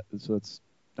don't buy that. So it's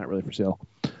not really for sale.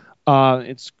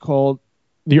 It's called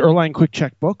the Erlang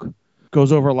QuickCheck book.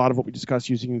 Goes over a lot of what we discussed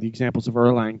using the examples of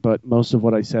Erlang, but most of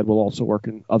what I said will also work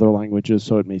in other languages,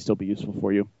 so it may still be useful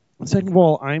for you. Second of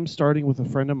all, I'm starting with a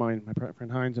friend of mine, my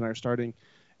friend Heinz, and I are starting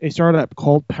a startup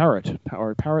called Parrot,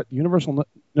 or Parrot Universal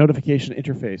Notification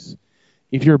Interface.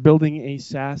 If you're building a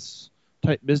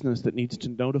SaaS-type business that needs to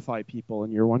notify people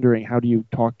and you're wondering how do you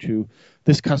talk to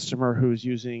this customer who's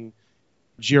using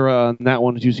Jira and that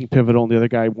one is using Pivotal and the other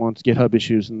guy wants GitHub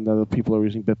issues and the other people are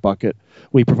using Bitbucket,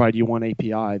 we provide you one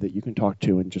API that you can talk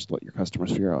to and just let your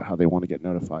customers figure out how they want to get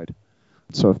notified.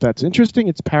 So if that's interesting,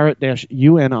 it's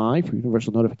parrot-UNI for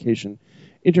Universal Notification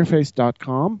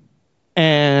Interface.com.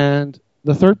 And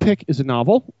the third pick is a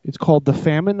novel. It's called The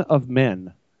Famine of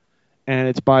Men. And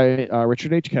it's by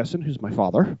Richard H. Kessin, who's my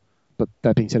father. But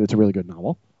that being said, it's a really good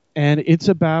novel. And it's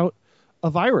about a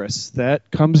virus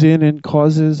that comes in and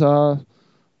causes the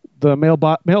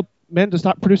male men to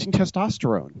stop producing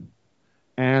testosterone.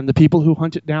 And the people who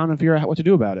hunt it down and figure out what to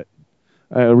do about it.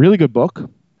 A really good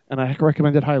book, and I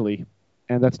recommend it highly.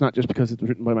 And that's not just because it was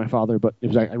written by my father, but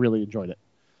I really enjoyed it.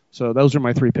 So those are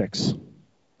my three picks.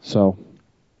 So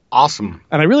awesome.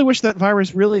 And I really wish that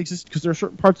virus really existed, because there are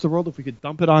certain parts of the world, if we could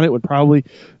dump it on it, would probably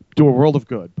do a world of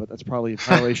good. But that's probably a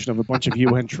violation of a bunch of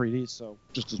UN treaties, so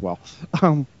just as well.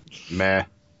 Meh.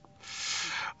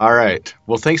 All right.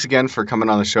 Well, thanks again for coming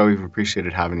on the show. We've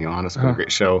appreciated having you on. It's been a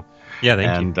great show. Yeah,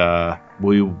 thank you. And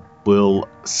we will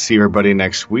see everybody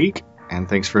next week. And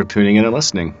thanks for tuning in and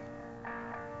listening.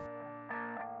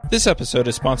 This episode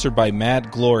is sponsored by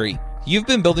Mad Glory. You've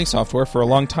been building software for a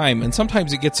long time, and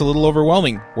sometimes it gets a little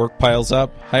overwhelming. Work piles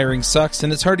up, hiring sucks,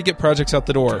 and it's hard to get projects out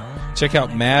the door. Check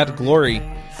out Mad Glory.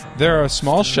 They're a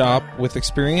small shop with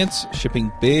experience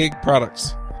shipping big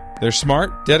products. They're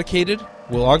smart, dedicated,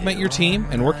 will augment your team,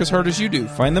 and work as hard as you do.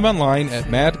 Find them online at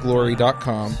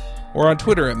madglory.com or on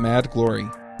Twitter at madglory.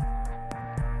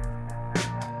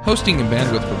 Hosting and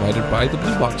bandwidth provided by the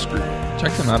Blue Box Group.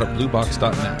 Check them out at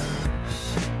bluebox.net.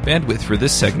 Bandwidth for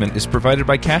this segment is provided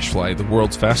by CacheFly, the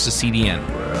world's fastest CDN.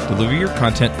 Deliver your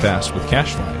content fast with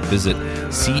CacheFly. Visit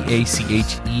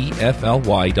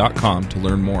CacheFly.com to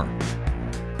learn more.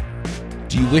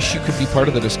 Do you wish you could be part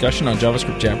of the discussion on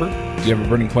JavaScript Jabber? Do you have a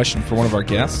burning question for one of our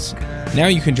guests? Now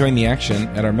you can join the action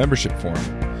at our membership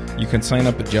forum. You can sign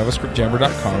up at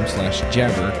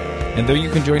javascriptjabber.com/jabber, and there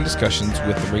you can join discussions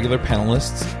with the regular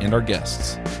panelists and our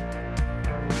guests.